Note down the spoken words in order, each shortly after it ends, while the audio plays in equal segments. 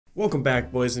Welcome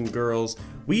back, boys and girls.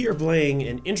 We are playing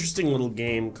an interesting little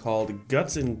game called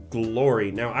Guts and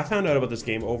Glory. Now, I found out about this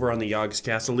game over on the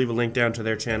Yogscast. I'll leave a link down to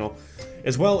their channel,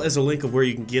 as well as a link of where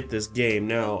you can get this game.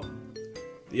 Now,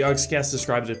 the Yogscast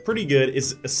describes it pretty good.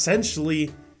 It's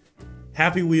essentially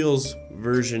Happy Wheels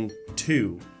version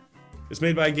 2. It's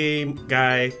made by a game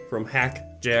guy from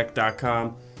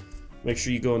hackjack.com. Make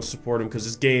sure you go and support him because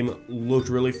this game looked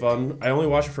really fun. I only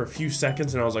watched it for a few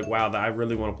seconds and I was like, wow, I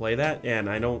really want to play that. And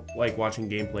I don't like watching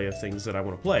gameplay of things that I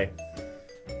want to play.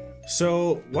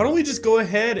 So why don't we just go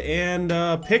ahead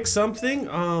and pick something,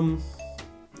 and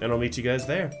I'll meet you guys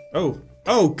there.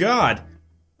 Oh God.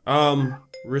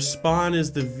 Respawn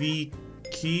is the V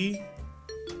key.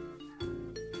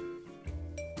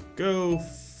 Go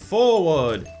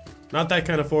forward. Not that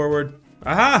kind of forward.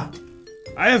 Aha!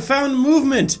 I have found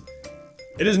movement!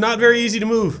 It is not very easy to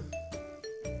move.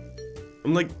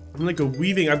 I'm like a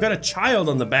weaving. I've got a child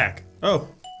on the back. Oh,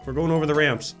 we're going over the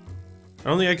ramps. I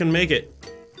don't think I can make it.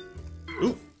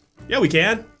 Ooh, yeah, we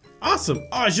can. Awesome.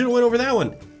 Oh, I should have went over that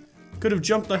one. Could have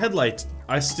jumped the headlights.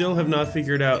 I still have not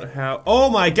figured out how. Oh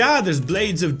my God, there's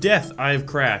blades of death. I have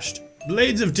crashed.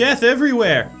 Blades of death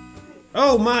everywhere.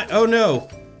 Oh my, oh no.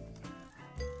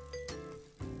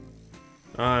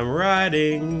 I'm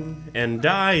riding and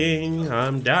dying.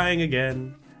 I'm dying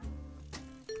again.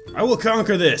 I will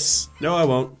conquer this. No, I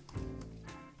won't.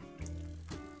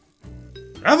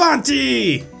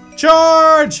 Avanti!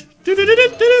 Charge!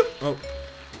 Oh.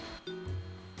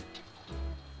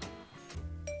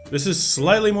 This is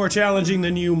slightly more challenging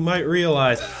than you might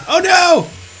realize. Oh no!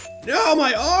 No,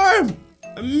 my arm!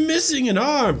 I'm missing an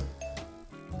arm.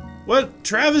 What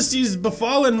travesty's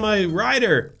befallen my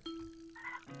rider?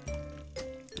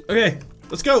 Okay,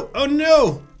 let's go. Oh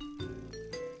no!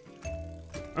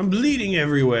 I'm bleeding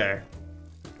everywhere.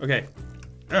 Okay.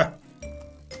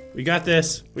 We got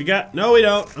this. No, we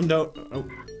don't. Oh,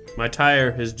 my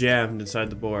tire has jammed inside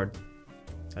the board.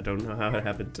 I don't know how it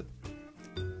happened.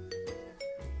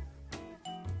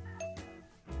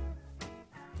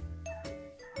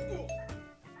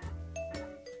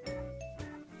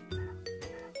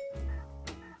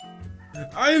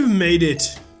 I've made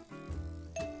it.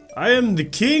 I am the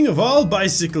king of all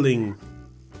bicycling.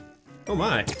 Oh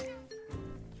my.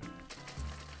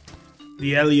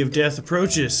 The alley of death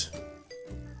approaches.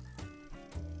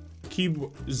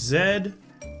 Keyboard Z.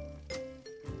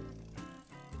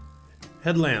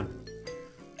 Headlamp.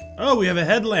 Oh, we have a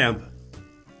headlamp.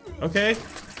 Okay.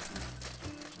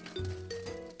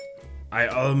 I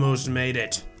almost made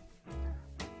it.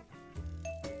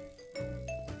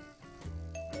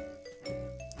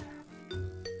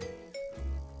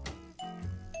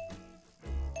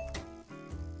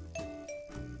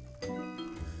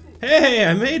 Hey,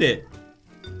 I made it!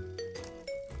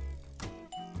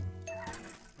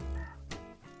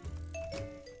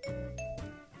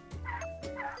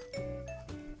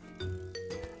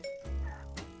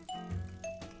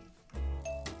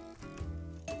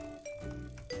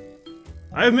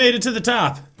 I've made it to the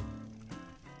top!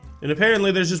 And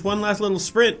apparently there's just one last little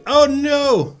sprint. Oh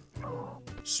no!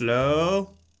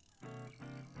 Slow.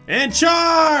 And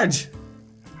charge!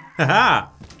 Haha!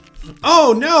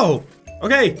 Oh no!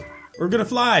 Okay! We're gonna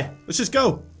fly. Let's just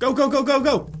go. Go, go, go, go,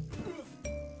 go.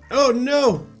 Oh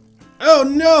no. Oh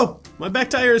no. My back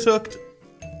tire is hooked.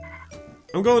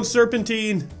 I'm going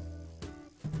serpentine.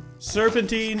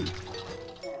 Serpentine.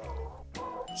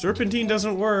 Serpentine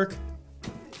doesn't work.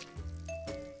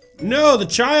 No, the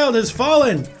child has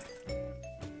fallen.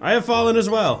 I have fallen as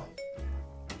well.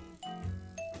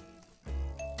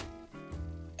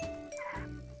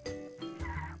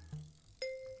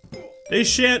 They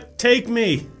shan't take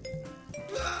me.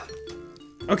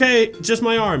 Okay, just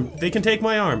my arm. They can take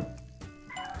my arm.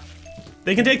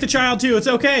 They can take the child too, it's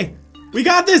okay. We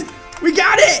got this! We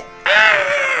got it!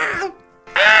 Ah!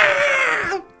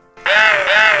 Ah!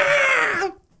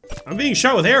 Ah! I'm being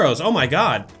shot with arrows, oh my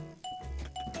God.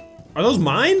 Are those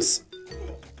mines?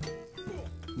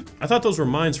 I thought those were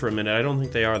mines for a minute, I don't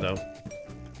think they are though.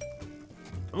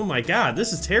 Oh my God,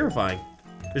 this is terrifying.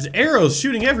 There's arrows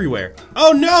shooting everywhere.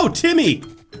 Oh no, Timmy!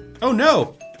 Oh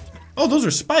no! Oh, those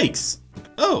are spikes!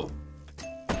 Oh.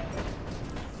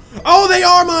 Oh, they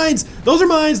are mines! Those are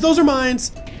mines, those are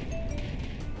mines!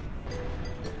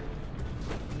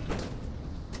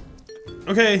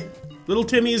 Okay, little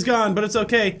Timmy is gone, but it's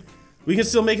okay. We can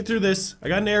still make it through this. I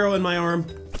got an arrow in my arm.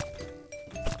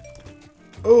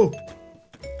 Oh.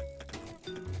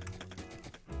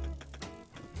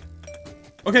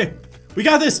 Okay, we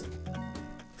got this!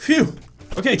 Phew!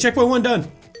 Okay, checkpoint 1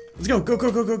 done. Let's go, go,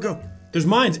 go, go, go, go. There's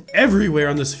mines everywhere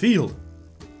on this field.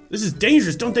 This is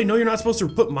dangerous. Don't they know you're not supposed to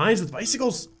put mines with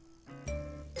bicycles?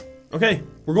 Okay,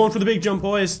 we're going for the big jump,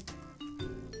 boys.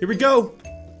 Here we go.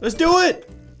 Let's do it.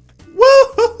 Woo!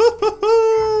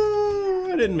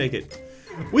 I didn't make it.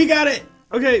 We got it.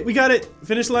 Okay, we got it.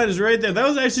 Finish line is right there. That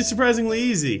was actually surprisingly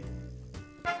easy.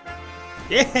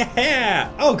 Yeah!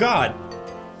 Oh god.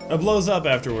 It blows up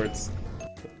afterwards.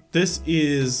 This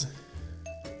is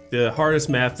the hardest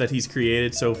map that he's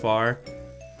created so far.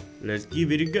 Let's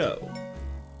give it a go.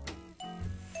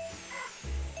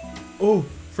 Oh,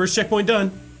 first checkpoint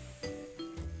done.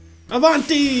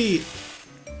 Avanti!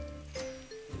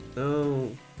 Oh.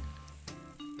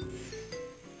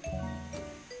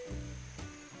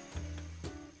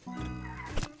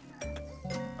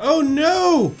 Oh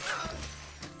no!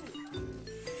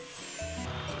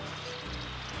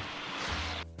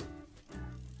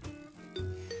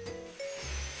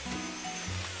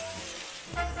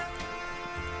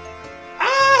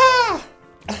 Ah!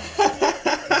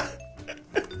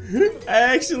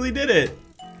 I actually did it.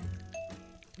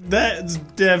 That's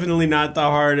definitely not the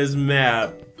hardest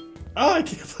map. Oh, I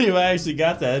can't believe I actually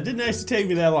got that. It didn't actually take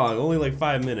me that long, only like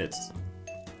 5 minutes.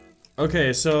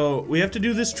 Okay, so we have to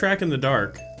do this track in the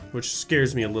dark, which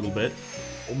scares me a little bit.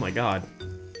 Oh my god.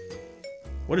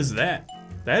 What is that?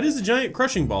 That is a giant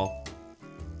crushing ball.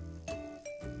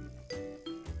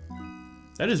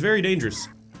 That is very dangerous.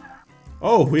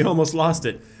 Oh, we almost lost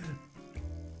it.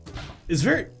 It's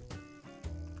very...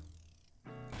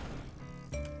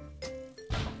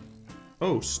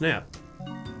 Oh, snap.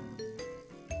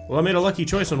 Well, I made a lucky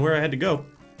choice on where I had to go.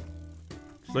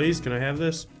 Please, can I have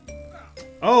this?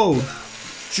 Oh,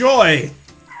 joy!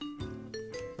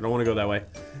 I don't want to go that way.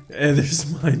 And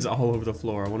there's mines all over the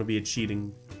floor. I want to be a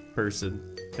cheating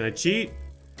person. Can I cheat?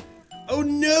 Oh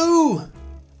no!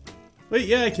 Wait,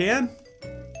 yeah, I can.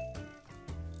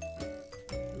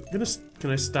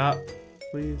 Can I stop,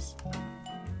 please?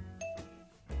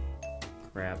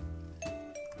 Crap.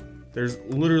 There's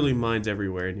literally mines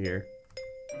everywhere in here.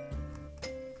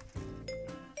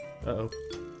 Uh-oh.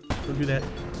 Don't do that.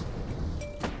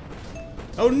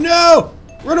 Oh no!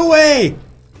 Run away!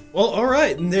 Well,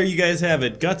 alright, and there you guys have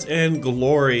it. Guts and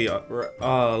Glory.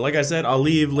 Like I said, I'll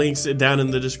leave links down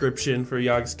in the description for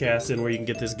Yogscast and where you can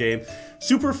get this game.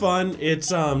 Super fun.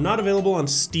 It's not available on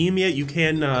Steam yet. You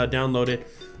can download it,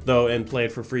 though, and play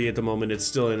it for free at the moment. It's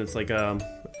still in its, like,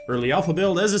 early alpha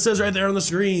build, as it says right there on the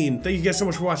screen. Thank you guys so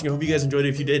much for watching. I hope you guys enjoyed it.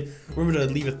 If you did, remember to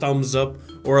leave a thumbs up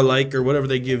or a like or whatever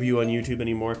they give you on YouTube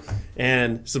anymore.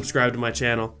 And subscribe to my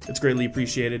channel. It's greatly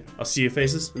appreciated. I'll see you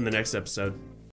faces in the next episode.